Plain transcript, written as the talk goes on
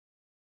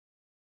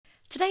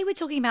Today we're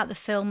talking about the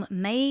film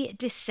May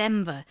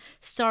December,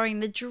 starring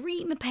the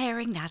dream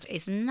pairing that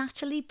is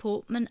Natalie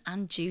Portman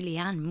and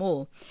Julianne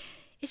Moore.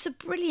 It's a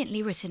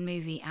brilliantly written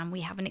movie and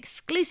we have an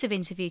exclusive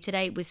interview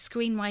today with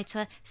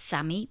screenwriter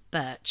Samy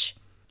Burch.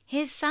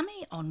 Here's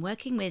Samy on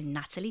working with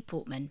Natalie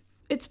Portman.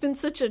 It's been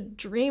such a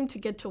dream to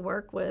get to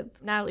work with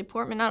Natalie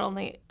Portman, not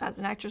only as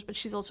an actress, but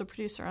she's also a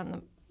producer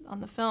on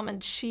the film,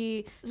 and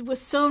she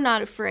was so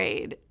not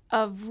afraid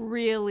of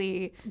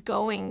really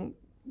going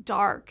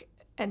dark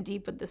and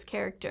deep with this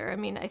character. I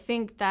mean, I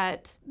think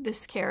that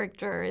this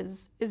character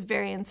is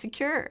very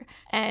insecure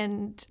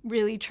and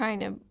really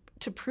trying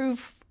to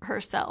prove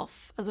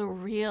herself as a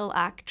real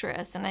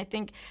actress. And I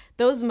think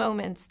those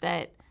moments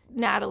that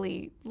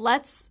Natalie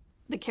lets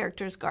the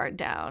character's guard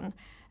down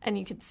and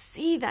you can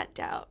see that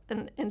doubt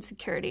and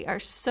insecurity are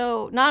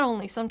so not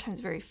only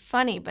sometimes very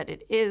funny, but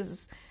it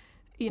is,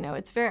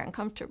 it's very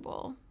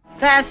uncomfortable.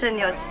 Fasten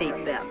your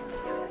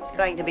seatbelts. It's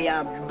going to be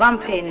a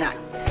bumpy night.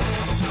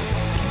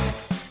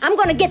 I'm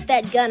gonna get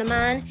that gun of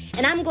mine,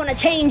 and I'm gonna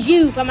change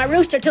you from a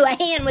rooster to a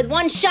hen with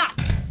one shot.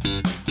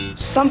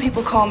 Some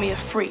people call me a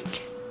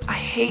freak. I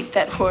hate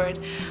that word.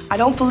 I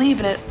don't believe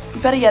in it.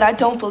 Better yet, I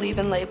don't believe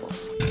in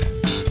labels.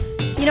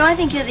 I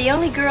think you're the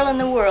only girl in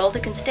the world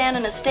that can stand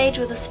on a stage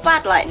with a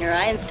spotlight in her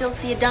eye and still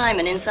see a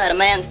diamond inside a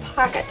man's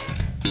pocket.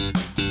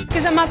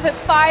 Because I'm up at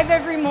 5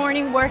 every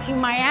morning working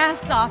my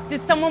ass off.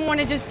 Does someone want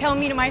to just tell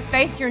me to my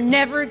face, you're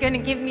never gonna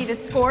give me the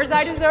scores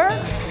I deserve?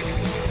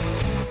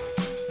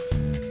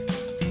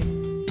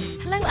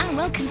 Hello and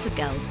welcome to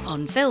Girls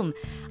on Film.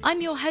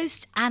 I'm your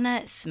host,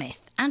 Anna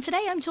Smith, and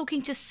today I'm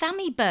talking to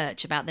Samy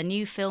Burch about the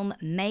new film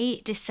May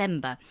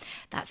December.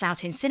 That's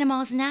out in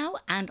cinemas now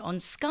and on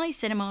Sky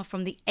Cinema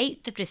from the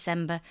 8th of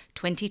December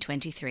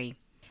 2023.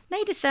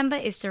 May December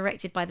is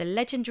directed by the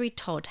legendary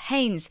Todd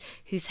Haynes,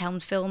 who's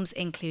helmed films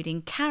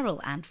including Carol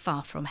and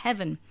Far From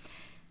Heaven.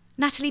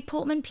 Natalie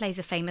Portman plays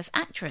a famous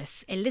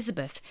actress,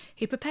 Elizabeth,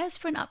 who prepares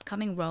for an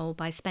upcoming role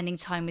by spending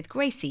time with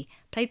Gracie,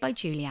 played by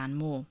Julianne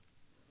Moore.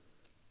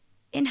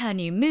 In her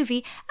new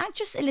movie,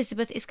 actress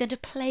Elizabeth is going to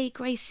play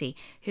Gracie,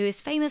 who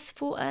is famous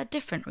for a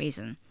different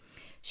reason.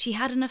 She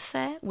had an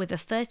affair with a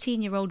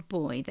 13-year-old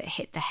boy that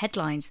hit the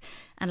headlines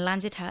and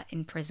landed her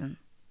in prison.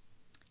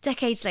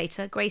 Decades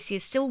later, Gracie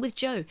is still with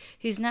Joe,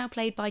 who's now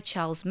played by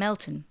Charles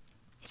Melton.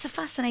 It's a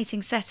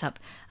fascinating setup,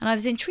 and I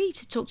was intrigued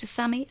to talk to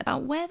Samy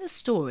about where the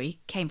story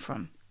came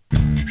from.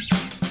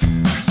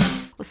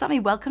 Well,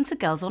 Samy, welcome to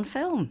Girls on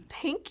Film.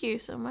 Thank you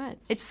so much.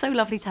 It's so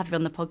lovely to have you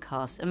on the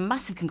podcast, and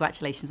massive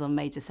congratulations on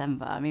May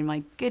December. I mean,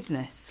 my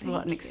goodness,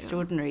 what an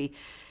extraordinary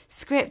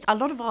script. A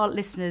lot of our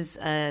listeners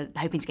are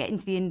hoping to get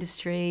into the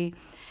industry.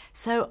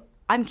 So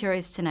I'm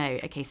curious to know,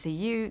 okay, so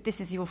this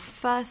is your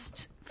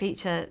first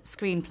feature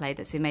screenplay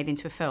that's been made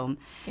into a film.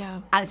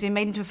 Yeah. And it's been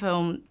made into a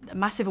film, a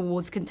massive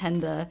awards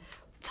contender,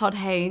 Todd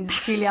Haynes,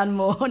 Julianne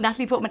Moore,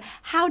 Natalie Portman.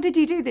 How did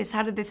you do this?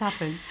 How did this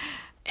happen?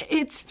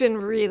 It's been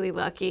really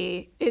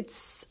lucky.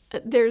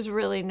 There's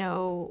really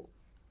no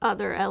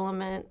other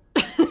element.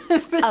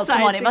 Oh,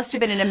 come on, it must have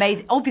been an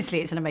amazing...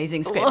 Obviously, it's an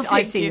amazing script. Well,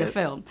 I've seen the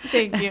film.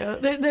 Thank you.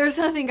 There's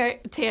nothing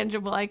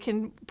tangible I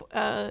can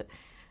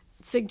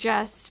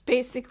suggest.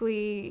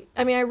 Basically,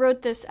 I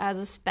wrote this as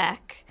a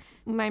spec.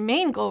 My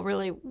main goal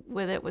really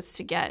with it was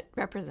to get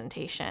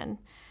representation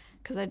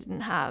because I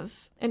didn't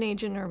have an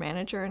agent or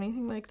manager or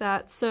anything like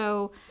that.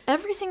 So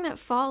everything that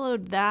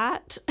followed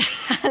that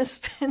has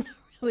been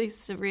really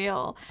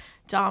surreal,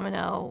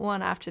 domino,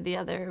 one after the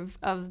other,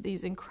 of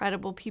these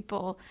incredible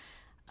people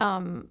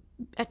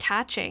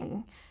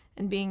attaching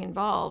and being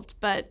involved.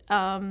 But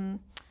that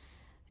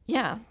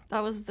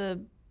was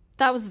the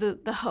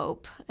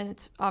hope, and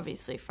it's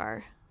obviously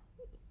far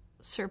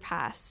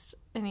surpassed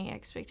any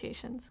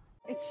expectations.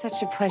 It's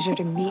such a pleasure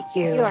to meet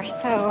you. You are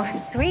so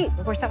sweet.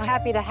 We're so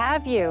happy to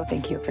have you.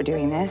 Thank you for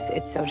doing this.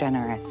 It's so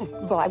generous.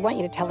 Well, I want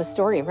you to tell the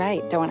story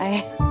right, don't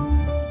I?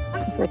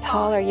 We're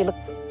taller. You look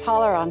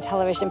taller on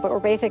television, but we're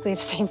basically the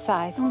same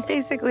size. Well,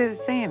 basically the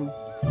same.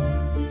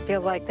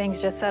 Feels like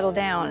things just settled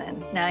down,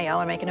 and now y'all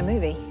are making a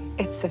movie.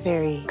 It's a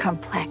very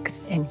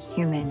complex and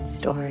human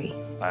story.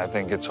 I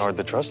think it's hard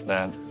to trust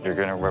that you're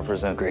going to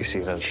represent Gracie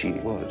as she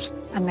was.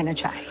 I'm going to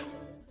try.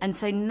 And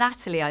so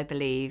Natalie, I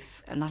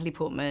believe, Natalie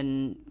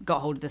Portman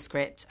got hold of the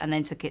script and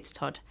then took it to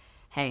Todd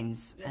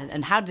Haynes.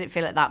 And how did it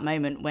feel at that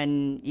moment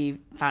when you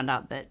found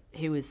out that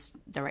he was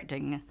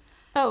directing?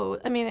 Oh,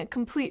 a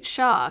complete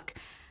shock.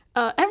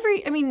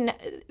 Every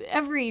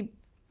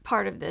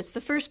part of this.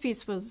 The first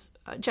piece was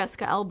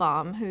Jessica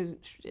Elbaum, who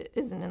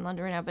isn't in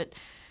London right now, but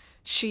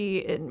she,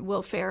 in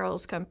Will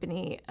Ferrell's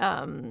company,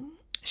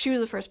 she was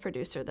the first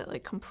producer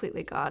that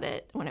completely got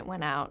it when it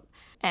went out,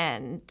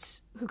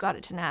 and who got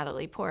it to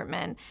Natalie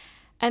Portman.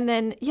 And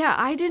then,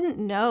 I didn't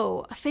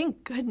know,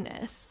 thank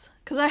goodness,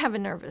 because I have a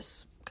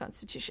nervous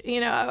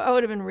constitution. I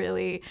would have been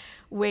really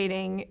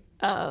waiting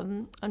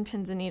on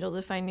pins and needles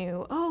if I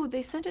knew,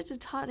 they sent it to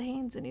Todd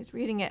Haynes and he's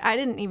reading it. I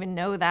didn't even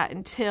know that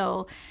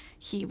until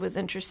he was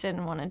interested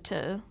and wanted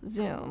to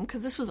Zoom,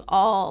 because this was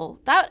all,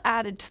 that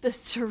added to the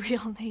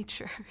surreal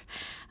nature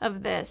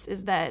of this,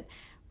 is that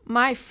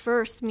my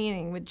first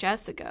meeting with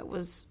Jessica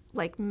was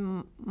like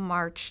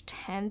March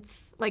 10th.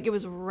 Like, it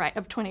was right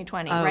of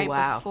 2020,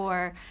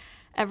 before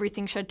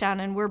everything shut down.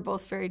 And we're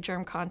both very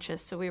germ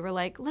conscious. So we were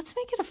like, let's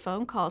make it a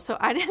phone call. So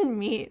I didn't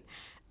meet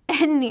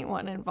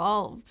anyone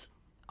involved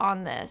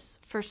on this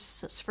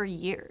for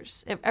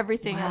years.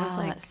 Everything, I was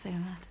like, that's so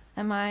mad.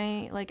 Am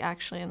I like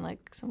actually in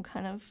like some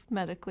kind of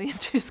medically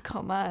induced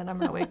coma and I'm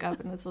going to wake up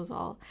and this was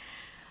all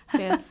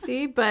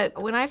fantasy?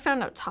 But when I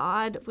found out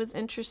Todd was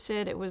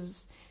interested, it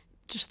was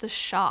just the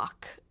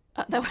shock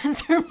that went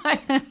through my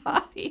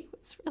body. It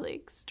was really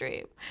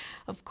extreme,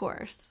 of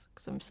course,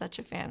 because I'm such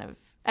a fan of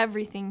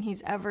everything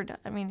he's ever done.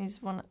 I mean,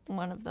 he's one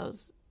of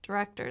those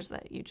directors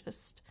that you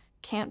just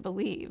can't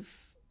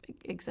believe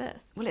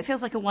exists. Well, it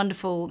feels like a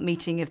wonderful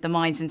meeting of the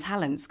minds and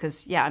talents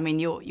because, yeah, I mean,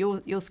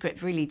 your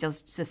script really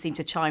does just seem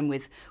to chime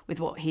with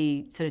what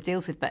he sort of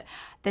deals with. But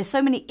there's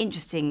so many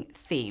interesting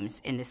themes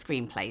in this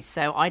screenplay.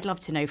 So I'd love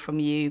to know from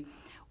you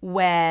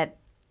where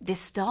this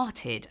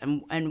started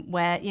and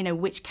where, you know,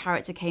 which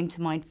character came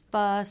to mind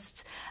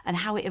first and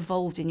how it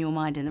evolved in your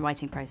mind in the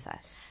writing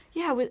process.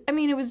 Yeah,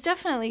 it was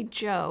definitely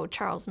Joe,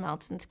 Charles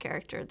Melson's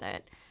character,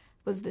 that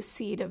was the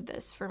seed of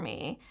this for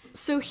me.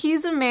 So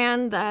he's a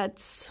man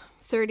that's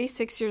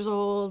 36 years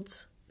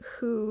old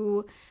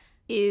who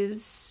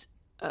is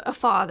a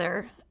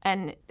father,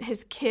 and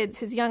his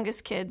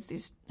youngest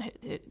kids,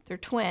 they're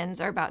twins,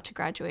 are about to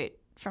graduate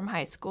from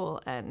high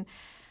school, and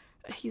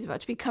he's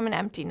about to become an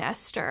empty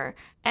nester.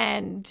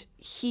 And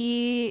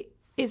he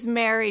is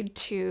married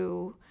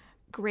to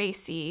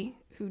Gracie,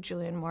 who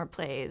Julianne Moore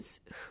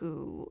plays,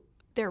 who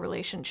their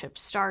relationship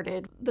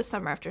started the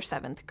summer after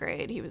 7th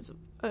grade. He was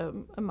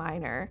a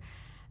minor,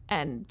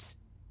 and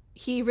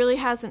he really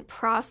hasn't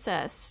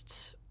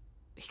processed.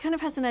 He kind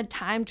of hasn't had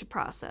time to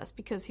process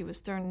because he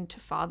was thrown into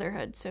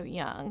fatherhood so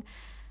young.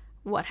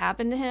 What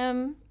happened to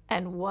him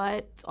and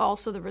what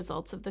also the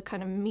results of the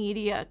kind of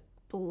media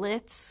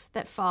blitz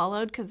that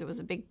followed, because it was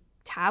a big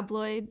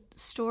tabloid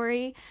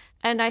story.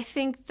 And I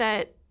think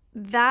that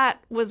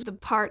was the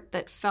part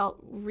that felt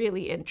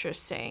really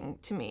interesting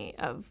to me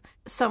of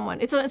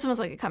someone. It's almost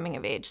like a coming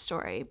of age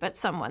story, but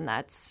someone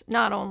that's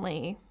not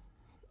only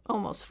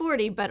almost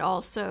 40, but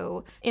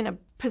also in a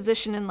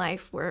position in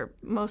life where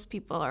most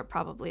people are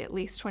probably at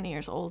least 20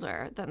 years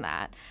older than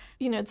that.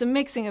 You know, it's a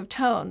mixing of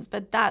tones,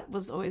 but that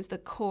was always the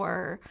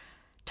core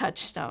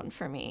touchstone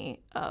for me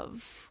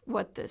of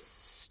what this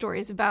story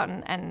is about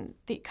and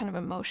the kind of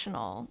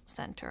emotional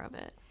center of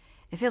it.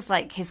 It feels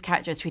like his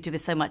character is treated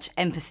with so much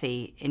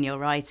empathy in your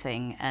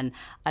writing, and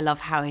I love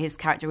how his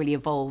character really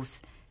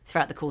evolves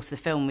throughout the course of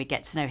the film. We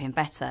get to know him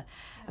better.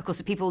 Of course,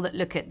 the people that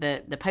look at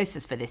the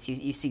posters for this,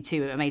 you see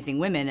two amazing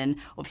women, and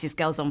obviously as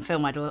Girls on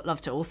Film, I'd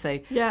love to also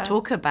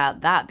talk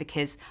about that,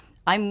 because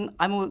I'm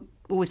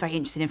always very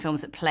interested in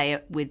films that play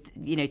with,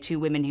 you know, two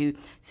women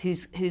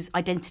whose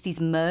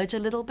identities merge a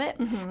little bit.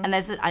 Mm-hmm. And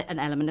there's an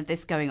element of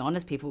this going on,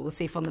 as people will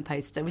see from the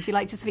poster. Would you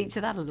like to speak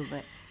to that a little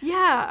bit?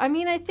 Yeah, I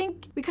mean, I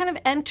think we kind of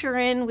enter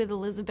in with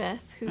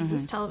Elizabeth, who's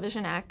this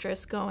television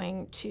actress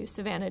going to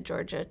Savannah,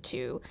 Georgia,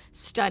 to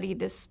study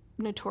this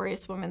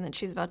notorious woman that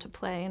she's about to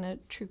play in a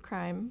true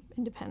crime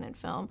independent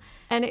film.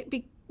 And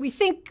we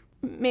think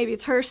maybe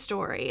it's her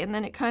story, and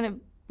then it kind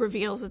of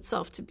reveals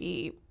itself to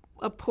be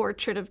a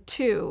portrait of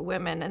two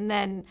women, and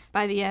then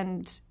by the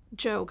end,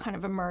 Joe kind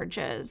of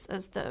emerges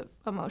as the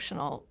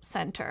emotional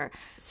center.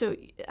 So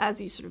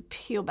as you sort of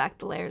peel back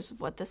the layers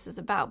of what this is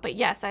about. But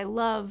yes, I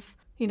love,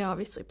 you know,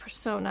 obviously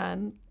persona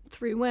and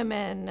three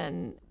women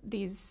and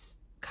these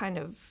kind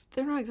of,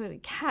 they're not exactly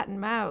cat and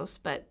mouse,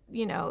 but,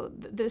 you know,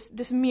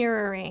 this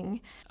mirroring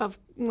of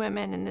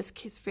women, in this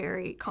case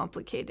very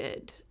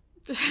complicated,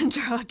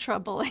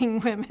 troubling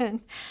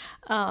women,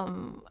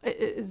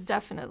 is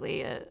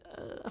definitely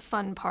a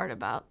fun part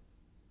about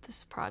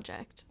this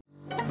project.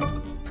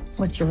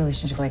 What's your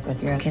relationship like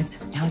with your kids?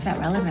 How is that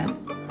relevant?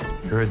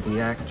 You're the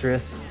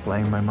actress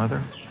playing my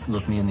mother?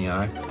 Look me in the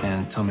eye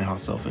and tell me how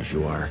selfish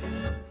you are.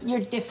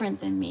 You're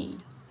different than me.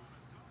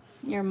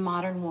 You're a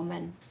modern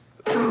woman.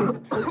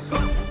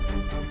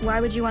 Why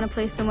would you want to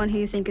play someone who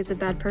you think is a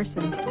bad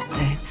person?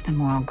 It's the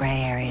moral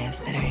gray areas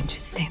that are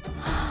interesting.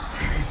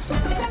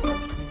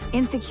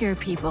 Insecure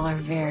people are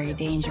very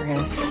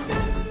dangerous.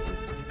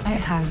 I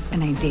have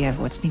an idea of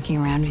what's sneaking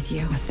around with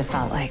you. Must have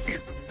felt like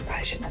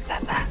I shouldn't have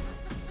said that.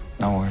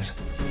 No worries.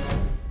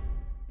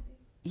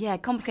 Yeah,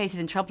 complicated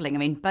and troubling. I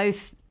mean,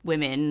 both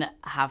women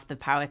have the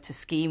power to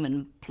scheme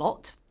and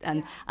plot,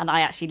 and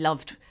I actually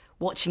loved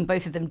watching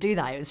both of them do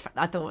that.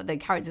 I thought the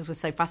characters were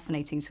so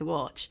fascinating to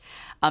watch.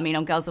 I mean,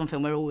 on Girls on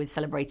Film, we're always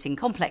celebrating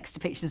complex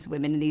depictions of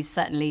women, and these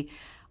certainly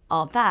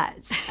are that.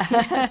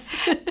 Yes.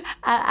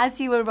 As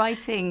you were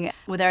writing,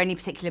 were there any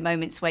particular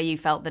moments where you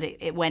felt that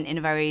it went in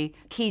a very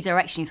key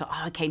direction? You thought,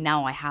 oh, okay,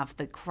 now I have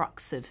the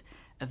crux of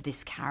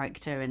this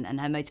character and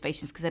her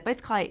motivations, because they're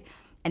both quite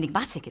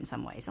enigmatic in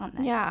some ways, aren't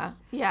they? Yeah,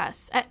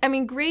 yes. I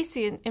mean,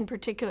 Gracie in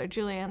particular,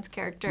 Julianne's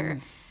character,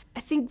 I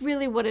think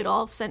really what it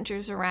all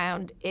centers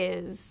around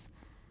is,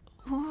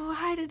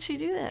 why did she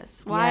do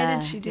this? Why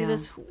did she do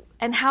this?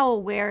 And how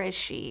aware is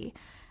she?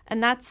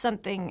 And that's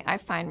something I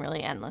find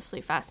really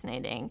endlessly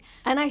fascinating.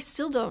 And I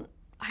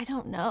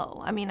don't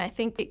know. I mean, I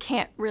think it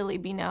can't really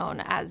be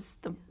known, as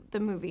the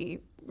movie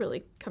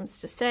really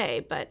comes to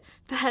say, but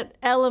that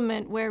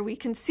element where we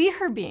can see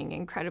her being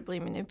incredibly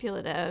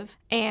manipulative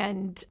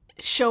and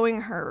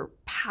showing her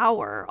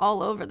power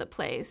all over the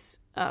place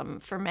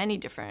for many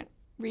different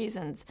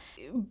reasons.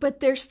 But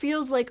there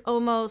feels like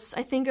almost,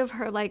 I think of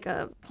her like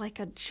a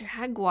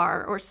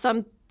jaguar or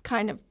some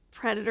kind of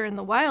predator in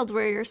the wild,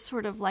 where you're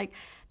sort of like,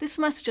 this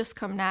must just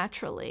come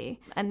naturally.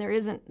 And there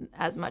isn't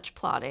as much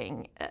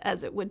plotting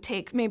as it would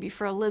take maybe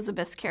for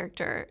Elizabeth's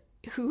character,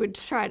 who would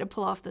try to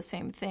pull off the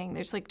same thing.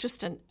 There's like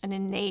just an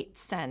innate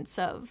sense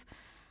of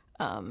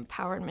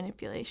power and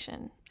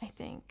manipulation, I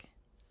think.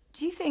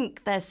 Do you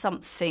think there's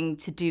something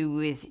to do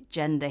with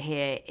gender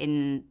here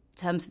in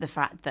terms of the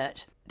fact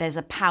that there's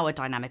a power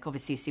dynamic?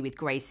 Obviously, you see with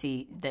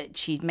Gracie that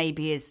she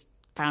maybe is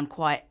found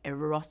quite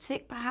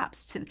erotic,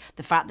 perhaps, to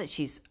the fact that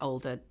she's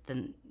older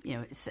than,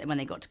 when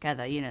they got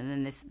together,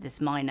 than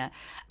this minor.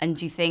 And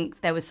do you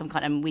think there was some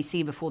kind of, we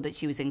see before that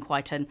she was in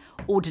quite an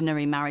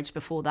ordinary marriage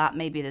before that,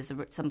 maybe there's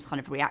some kind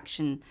of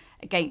reaction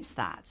against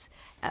that?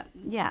 How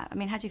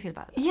do you feel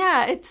about that?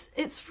 Yeah,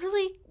 it's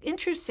really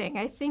interesting.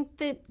 I think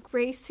that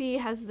Gracie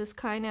has this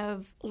kind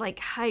of like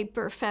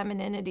hyper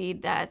femininity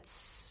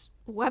that's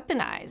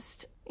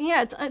weaponized.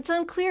 Yeah, it's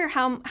unclear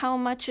how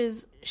much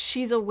is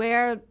she's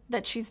aware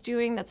that she's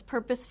doing that's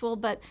purposeful,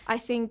 but I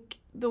think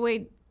the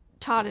way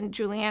Todd and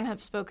Julianne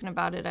have spoken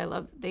about it, I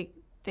love,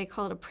 they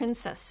call it a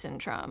princess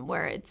syndrome,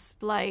 where it's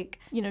like,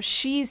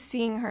 she's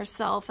seeing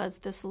herself as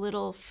this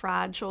little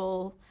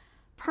fragile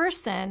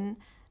person,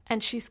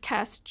 and she's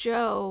cast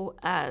Joe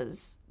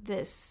as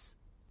this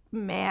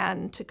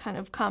man to kind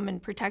of come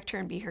and protect her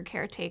and be her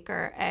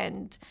caretaker,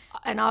 and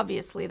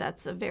obviously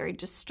that's a very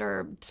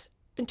disturbed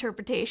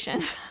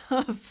interpretation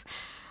of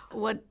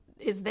what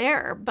is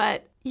there.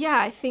 But yeah,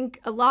 I think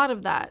a lot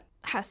of that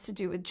has to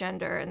do with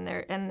gender, and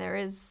there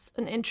is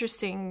an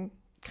interesting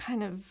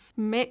kind of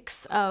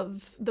mix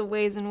of the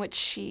ways in which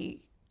she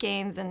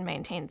gains and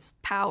maintains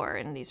power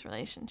in these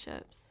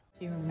relationships.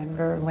 Do you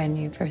remember when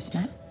you first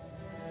met?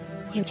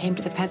 He came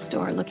to the pet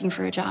store looking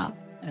for a job.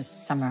 It was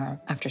summer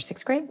after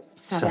 6th grade?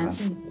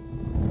 7th.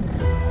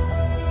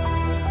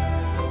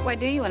 Why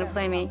do you want to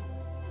play me?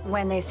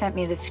 When they sent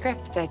me the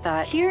script, I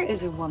thought, here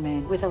is a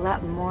woman with a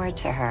lot more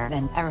to her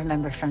than I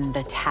remember from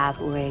the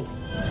tabloids.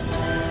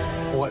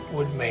 What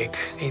would make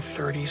a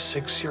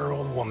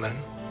 36-year-old woman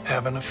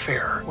have an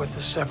affair with a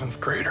 7th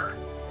grader?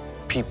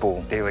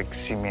 People, they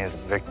see me as a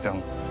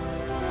victim.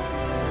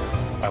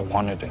 I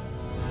wanted it.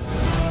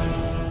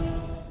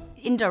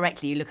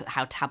 Indirectly, you look at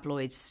how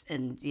tabloids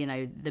and,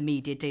 the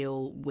media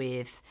deal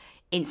with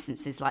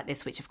instances like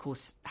this, which of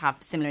course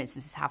similar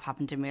instances have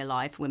happened in real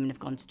life. Women have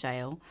gone to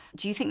jail.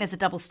 Do you think there's a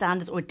double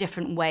standard or a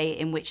different way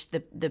in which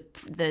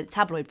the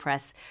tabloid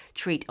press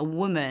treat a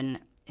woman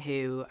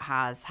who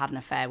has had an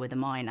affair with a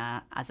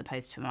minor as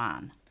opposed to a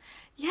man?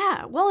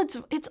 Yeah, well,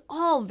 it's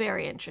all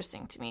very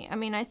interesting to me. I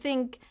mean, I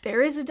think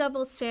there is a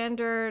double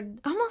standard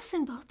almost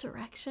in both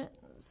directions.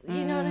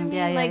 You know what I mean?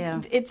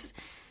 Yeah. It's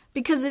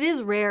because it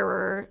is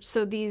rarer.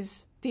 So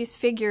these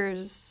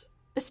figures,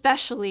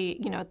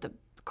 especially, at the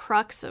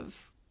crux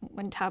of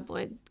when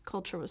tabloid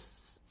culture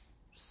was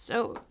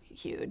so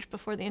huge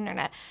before the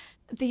internet,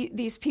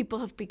 these people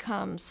have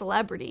become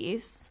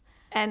celebrities.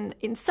 And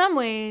in some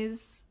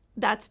ways,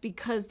 that's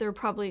because there are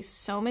probably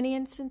so many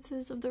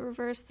instances of the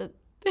reverse that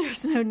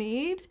there's no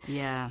need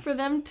for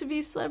them to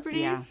be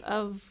celebrities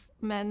of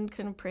men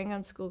kind of preying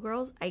on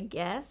schoolgirls, I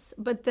guess.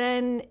 But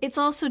then it's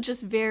also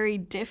just very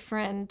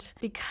different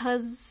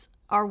because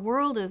our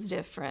world is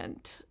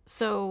different.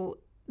 So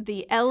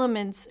the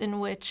elements in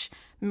which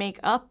make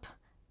up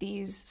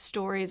these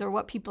stories or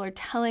what people are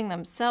telling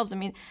themselves, I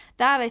mean,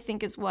 that I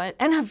think is what,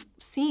 and have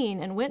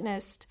seen and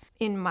witnessed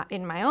in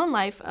my own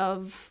life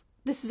of,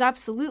 this is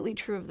absolutely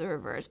true of the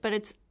reverse, but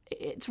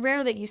it's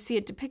rare that you see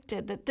it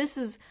depicted that this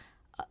is,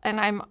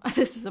 and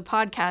this is a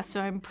podcast,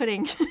 so I'm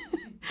putting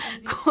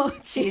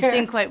quotes She's here.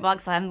 doing quote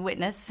marks, I'm a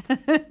witness.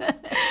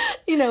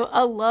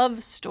 A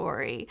love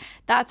story.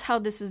 That's how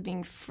this is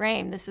being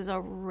framed. This is a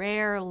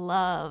rare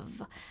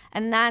love.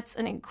 And that's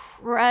an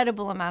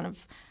incredible amount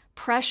of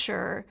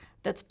pressure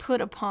that's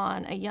put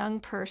upon a young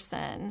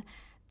person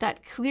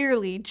that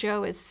clearly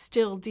Joe is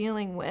still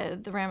dealing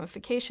with the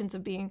ramifications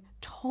of being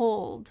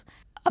told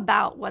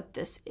about what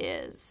this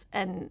is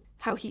and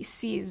how he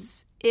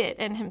sees it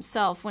and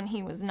himself when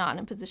he was not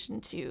in a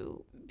position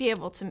to be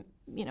able to,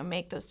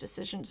 make those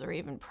decisions or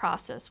even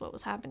process what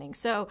was happening.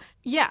 So,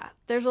 yeah,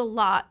 there's a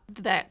lot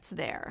that's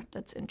there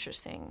that's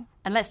interesting.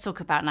 And let's talk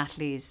about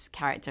Natalie's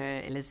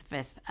character,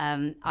 Elizabeth.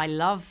 I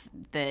love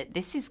that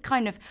this is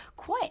kind of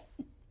quite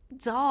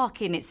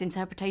dark in its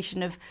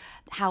interpretation of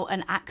how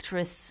an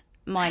actress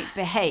might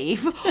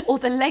behave or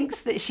the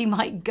lengths that she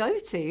might go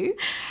to,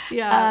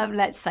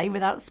 let's say,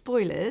 without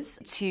spoilers,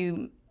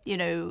 to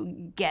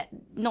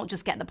not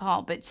just get the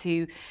part, but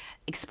to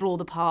explore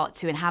the part,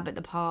 to inhabit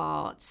the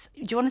part.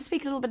 Do you want to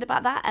speak a little bit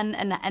about that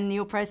and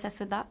your process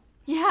with that?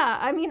 Yeah,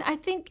 I mean, I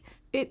think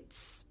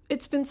it's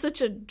It's been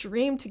such a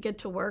dream to get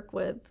to work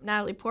with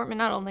Natalie Portman,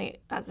 not only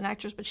as an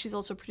actress, but she's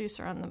also a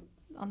producer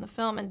on the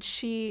film. And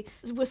she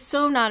was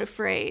so not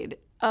afraid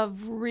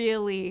of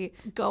really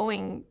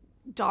going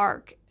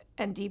dark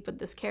and deep with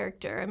this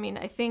character. I mean,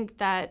 I think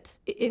that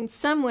in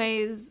some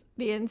ways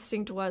the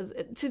instinct was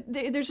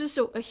there's just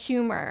a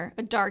humor,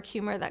 a dark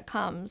humor that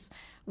comes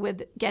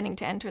with getting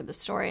to enter the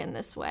story in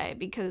this way,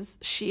 because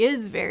she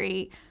is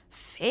very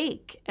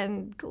fake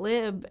and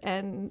glib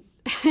and,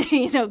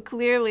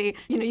 clearly,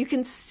 you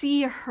can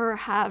see her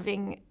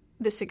having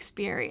this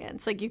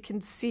experience. Like, you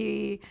can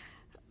see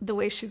the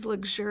way she's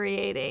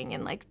luxuriating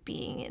and like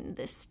being in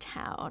this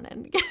town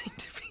and getting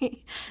to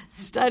be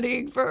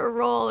studying for a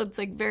role. It's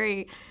like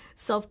very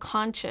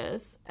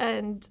self-conscious,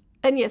 and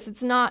yes,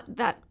 it's not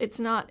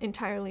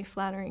entirely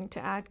flattering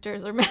to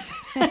actors or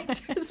method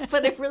actors,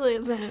 but it really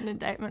isn't an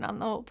indictment on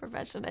the whole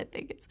profession. I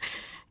think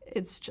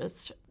it's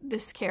just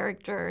this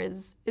character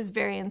is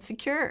very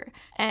insecure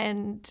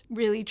and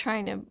really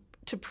trying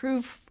to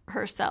prove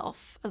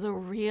herself as a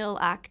real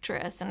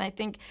actress. And I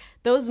think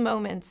those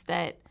moments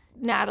that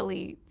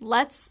Natalie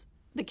lets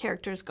the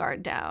character's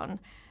guard down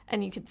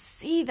and you can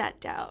see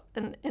that doubt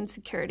and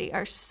insecurity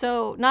are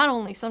so not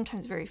only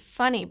sometimes very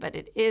funny, but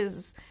it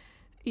is,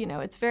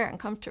 it's very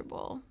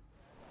uncomfortable.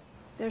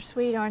 They're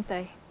sweet, aren't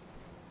they?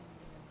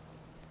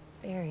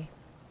 Very.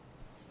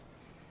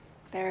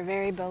 They're a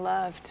very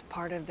beloved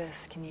part of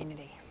this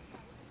community.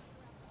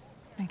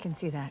 I can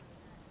see that.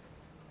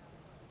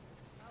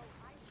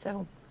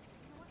 So,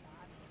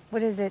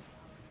 what is it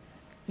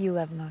you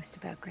love most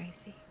about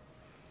Gracie?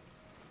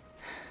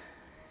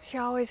 She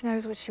always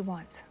knows what she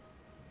wants.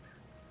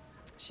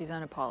 She's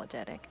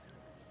unapologetic.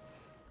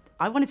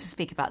 I wanted to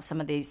speak about some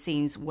of these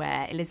scenes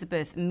where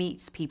Elizabeth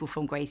meets people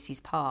from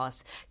Gracie's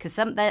past, because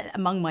they're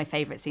among my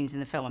favourite scenes in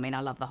the film. I mean,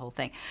 I love the whole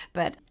thing.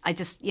 But I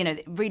just,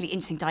 really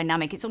interesting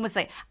dynamic. It's almost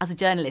like, as a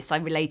journalist, I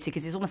related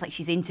because it's almost like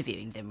she's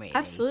interviewing them, really.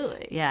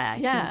 Absolutely. Yeah.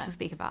 Can you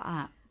speak about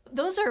that?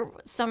 Those are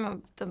some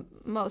of the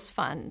most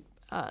fun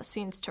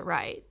scenes to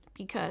write,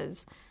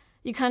 because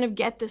you kind of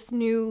get this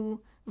new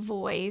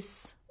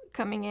voice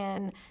coming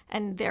in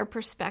and their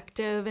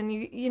perspective, and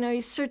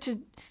you start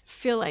to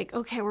feel like,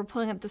 okay, we're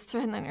pulling up this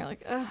thread, and then you're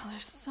like, oh,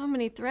 there's so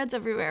many threads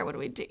everywhere, what do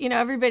we do?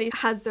 Everybody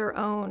has their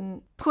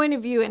own point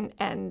of view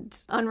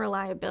and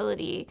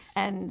unreliability,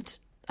 and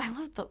I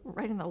love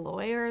writing the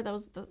lawyer. That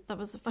was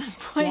a fun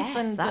voice. Yes,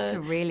 and that's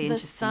a really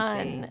interesting son,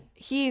 scene.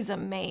 He's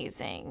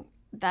amazing.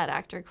 That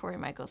actor, Corey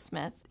Michael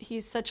Smith,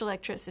 he's such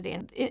electricity.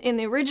 And in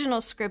the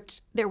original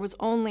script, there was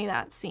only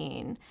that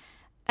scene,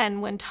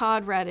 and when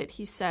Todd read it,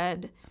 he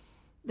said,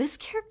 this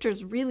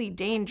character's really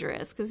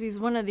dangerous because he's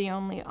one of the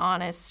only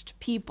honest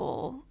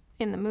people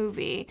in the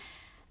movie.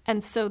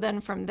 And so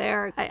then from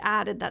there, I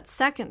added that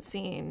second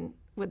scene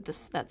with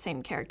that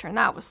same character. And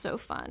that was so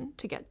fun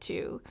to get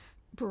to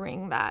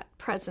bring that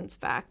presence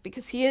back,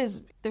 because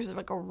there's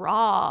like a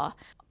raw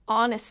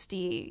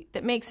honesty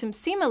that makes him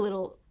seem a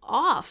little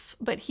off,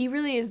 but he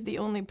really is the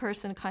only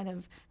person kind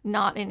of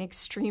not in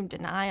extreme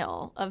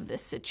denial of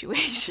this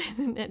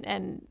situation.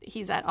 and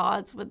he's at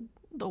odds with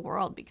the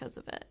world because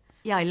of it.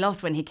 Yeah, I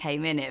loved when he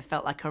came in. It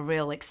felt like a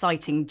real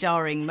exciting,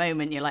 jarring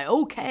moment. You're like,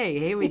 okay,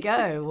 here we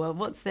go. Well,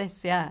 what's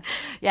this? Yeah.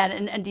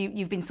 And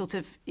you've been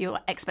your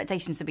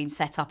expectations have been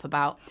set up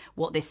about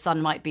what this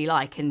son might be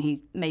like, and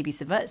he maybe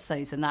subverts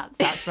those, and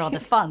that's rather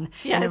fun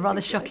in a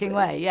rather shocking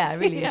way. Yeah, I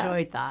really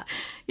enjoyed that.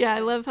 Yeah,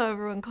 I love how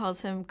everyone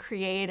calls him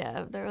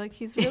creative. They're like,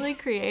 he's really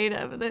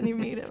creative, and then you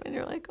meet him, and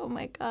you're like, oh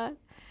my God,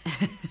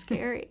 it's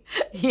scary.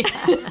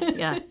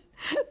 Yeah.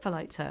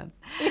 Polite term.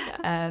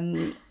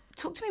 Yeah.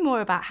 Talk to me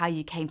more about how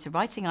you came to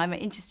writing. I'm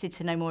interested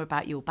to know more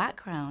about your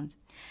background.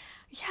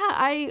 Yeah,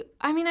 I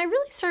mean, I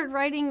really started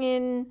writing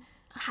in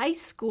high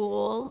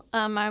school.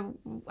 I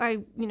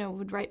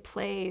would write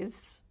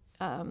plays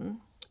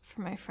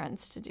for my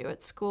friends to do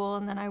at school,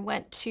 and then I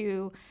went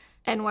to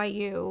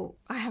NYU.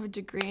 I have a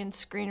degree in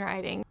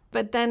screenwriting,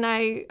 but then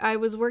I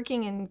was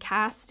working in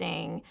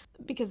casting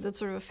because that's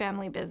sort of a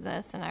family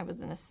business, and I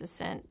was an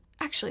assistant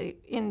actually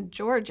in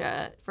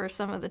Georgia for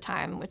some of the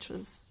time, which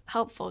was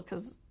helpful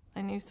because I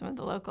knew some of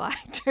the local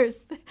actors.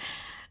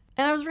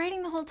 And I was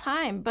writing the whole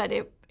time, but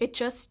it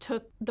just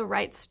took the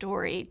right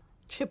story,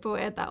 chip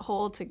away at that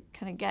hole to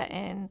kind of get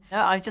in.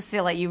 No, I just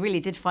feel like you really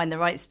did find the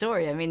right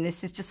story. I mean,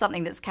 this is just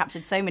something that's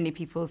captured so many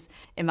people's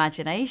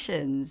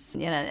imaginations.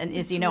 And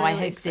as you know, really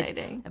I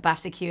hosted a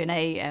BAFTA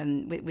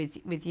Q&A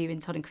with you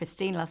and Todd and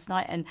Christine last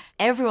night, and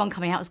everyone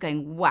coming out was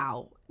going,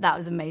 wow, that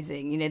was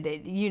amazing.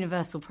 The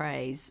universal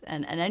praise,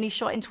 and only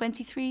shot in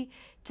 23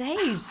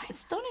 days.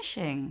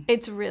 Astonishing.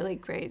 It's really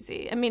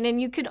crazy. I mean, and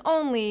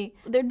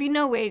there'd be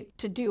no way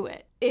to do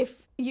it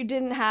if you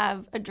didn't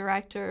have a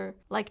director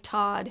like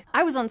Todd.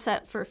 I was on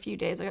set for a few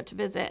days. I got to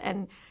visit,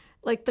 and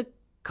like the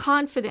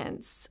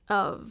confidence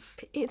of,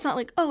 it's not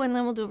like, oh, and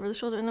then we'll do over the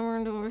shoulder, and then we're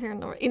going to do over here.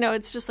 And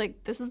it's just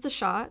like, this is the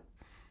shot.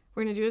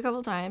 We're going to do it a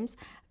couple times.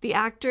 the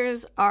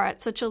actors are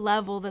at such a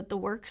level that the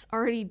work's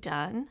already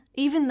done,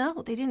 even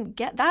though they didn't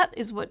get, that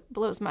is what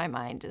blows my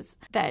mind, is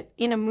that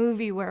in a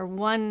movie where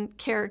one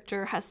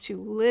character has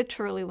to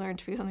literally learn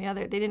to become the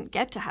other, they didn't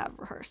get to have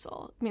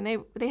rehearsal. I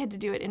mean, they had to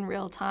do it in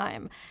real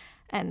time.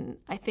 And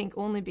I think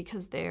only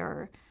because they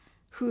are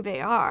who they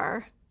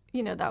are,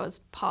 you know, that was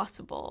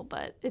possible.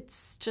 But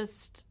it's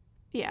just,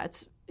 yeah,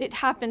 it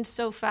happened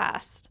so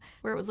fast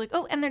where it was like,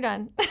 oh, and they're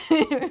done.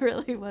 It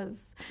really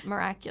was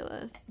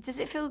miraculous. Does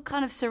it feel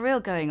kind of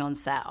surreal going on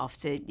set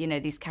after, you know,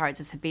 these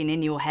characters have been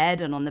in your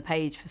head and on the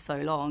page for so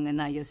long and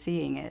now you're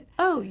seeing it?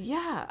 Oh,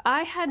 yeah.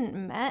 I hadn't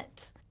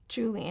met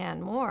Julianne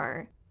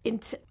Moore.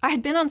 I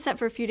had been on set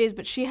for a few days,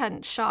 but she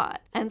hadn't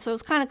shot. And so I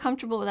was kind of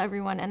comfortable with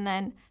everyone. And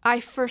then I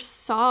first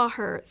saw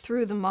her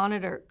through the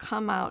monitor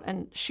come out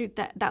and shoot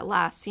that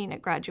last scene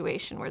at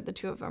graduation where the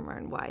two of them are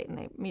in white and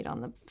they meet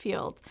on the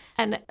field.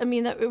 And I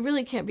mean, it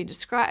really can't be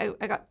described.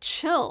 I got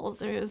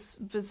chills. It was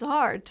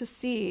bizarre to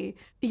see,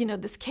 you know,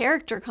 this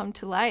character come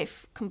to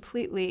life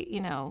completely,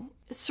 you know.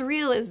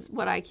 Surreal is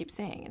what I keep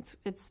saying.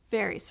 It's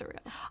very surreal.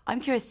 I'm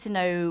curious to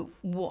know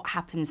what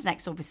happens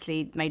next.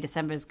 Obviously, May,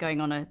 December is going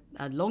on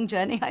a long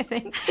journey, I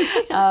think,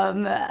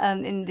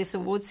 in this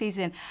award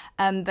season.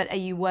 But are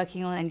you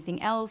working on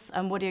anything else?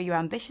 And what are your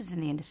ambitions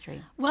in the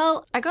industry?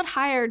 Well, I got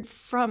hired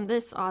from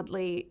this,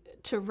 oddly,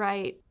 to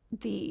write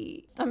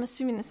I'm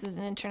assuming this is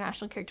an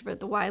international character, but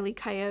the Wile E.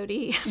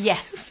 Coyote.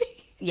 Yes.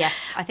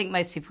 Yes, I think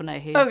most people know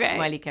who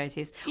Wile E.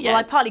 Coyote is. Yes. Well,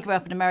 I partly grew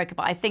up in America,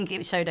 but I think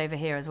it showed over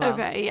here as well.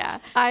 Okay, yeah.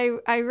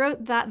 I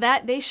wrote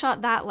that they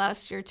shot that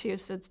last year too,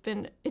 so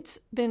it's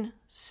been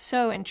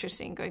so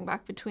interesting going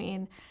back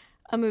between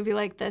a movie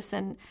like this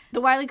and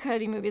the Wile E.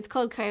 Coyote movie. It's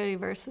called Coyote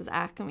versus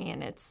Acme,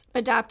 and it's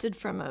adapted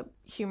from a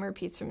humor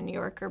piece from New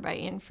Yorker by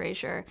Ian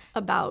Fraser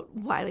about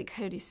Wile E.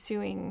 Coyote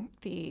suing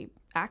the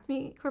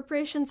Acme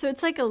Corporation. So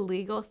it's like a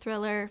legal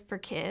thriller for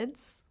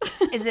kids.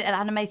 Is it an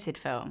animated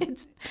film?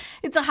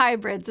 It's a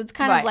hybrid. So it's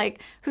kind of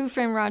like Who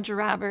Framed Roger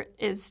Rabbit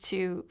is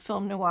to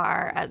film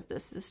noir as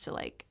this is to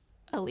like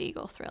a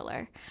legal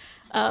thriller.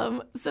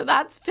 So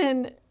that's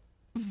been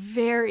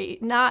very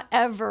not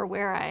ever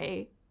where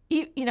I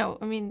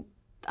mean,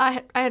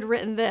 I had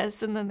written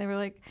this and then they were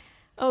like,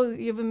 oh,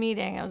 you have a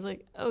meeting. I was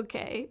like,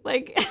 okay.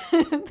 Like,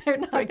 they're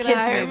not going to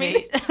hire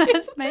me.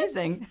 That's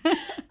amazing.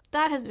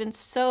 That has been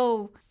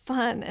so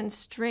fun and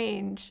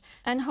strange.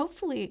 And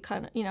hopefully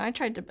kind of, I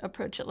tried to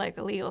approach it like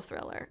a legal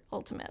thriller,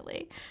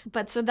 ultimately.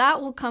 But so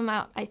that will come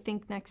out, I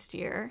think, next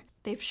year.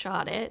 They've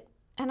shot it.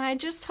 And I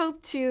just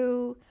hope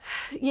to,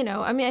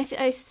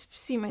 I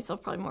see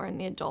myself probably more in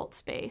the adult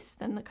space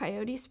than the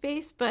Coyote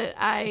space, but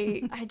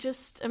I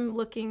just am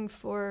looking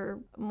for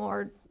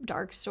more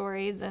dark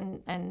stories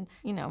and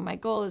my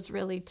goal is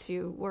really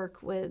to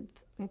work with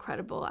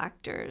incredible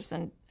actors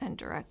and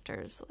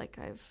directors like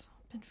I've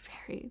been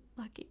very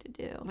lucky to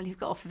do. Well, you've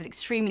got off an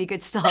extremely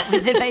good start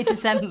with it, May,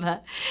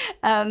 December.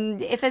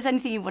 If there's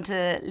anything you want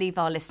to leave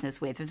our listeners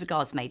with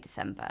regards May,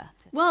 December.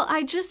 Well,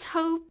 I just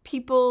hope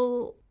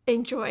people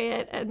enjoy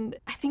it, and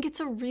I think it's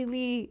a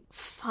really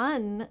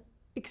fun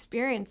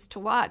experience to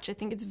watch. I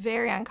think it's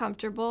very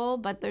uncomfortable,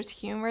 but there's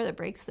humor that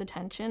breaks the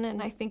tension,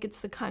 and I think it's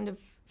the kind of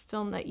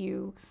film that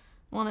you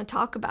want to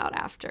talk about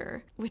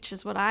after, which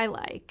is what I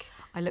like.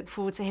 I look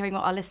forward to hearing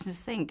what our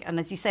listeners think, and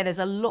as you say, there's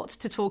a lot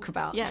to talk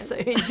about, yes. So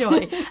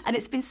enjoy. And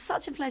it's been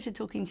such a pleasure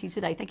talking to you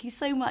today. Thank you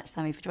so much,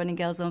 Samy, for joining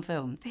Girls on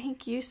Film.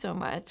 Thank you so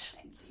much.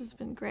 This has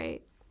been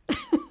great.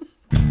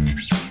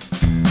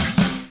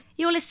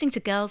 You're listening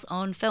to Girls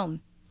on Film.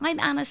 I'm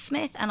Anna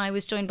Smith, and I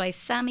was joined by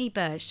Samy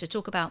Burch to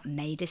talk about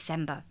May,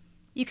 December.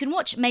 You can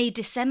watch May,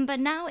 December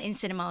now in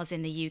cinemas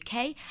in the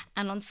UK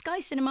and on Sky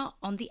Cinema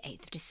on the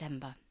 8th of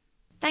December.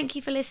 Thank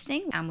you for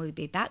listening, and we'll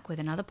be back with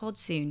another pod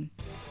soon.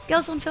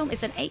 Girls on Film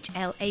is an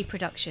HLA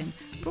production,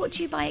 brought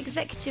to you by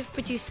executive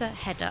producer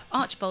Hedda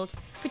Archbold,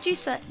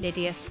 producer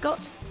Lydia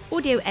Scott,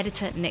 audio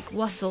editor Nick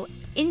Wassell,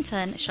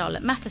 intern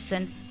Charlotte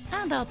Matheson,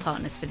 and our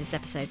partners for this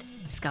episode,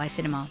 Sky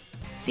Cinema.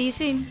 See you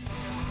soon.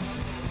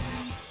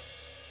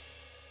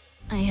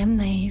 I am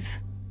naive.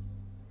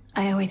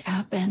 I always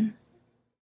have been.